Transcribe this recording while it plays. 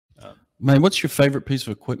Man, what's your favorite piece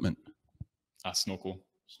of equipment? Snorkel.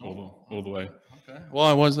 All the way. Okay.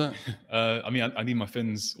 Why was that? I mean, I need my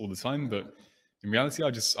fins all the time, but in reality,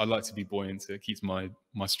 I like to be buoyant. It keeps my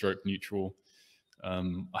stroke neutral.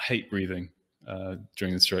 I hate breathing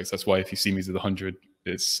during the strokes. That's why if you see me to the 100,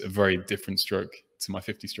 it's a very different stroke to my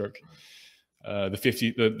 50 stroke.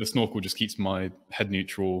 The snorkel just keeps my head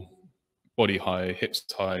neutral, body high, hips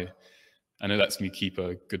high, and it lets me keep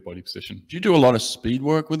a good body position. Do you do a lot of speed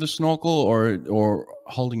work with the snorkel, or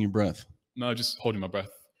holding your breath? No, just holding my breath.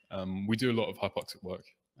 We do a lot of hypoxic work,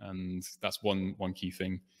 and that's one key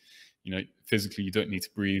thing. You know, physically, you don't need to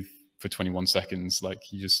breathe for 21 seconds. Like,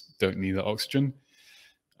 you just don't need that oxygen.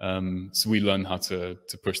 So we learn how to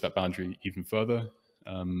push that boundary even further.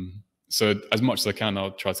 So as much as I can,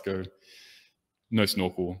 I'll try to go no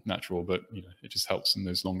snorkel, natural, but you know, it just helps in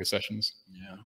those longer sessions. Yeah.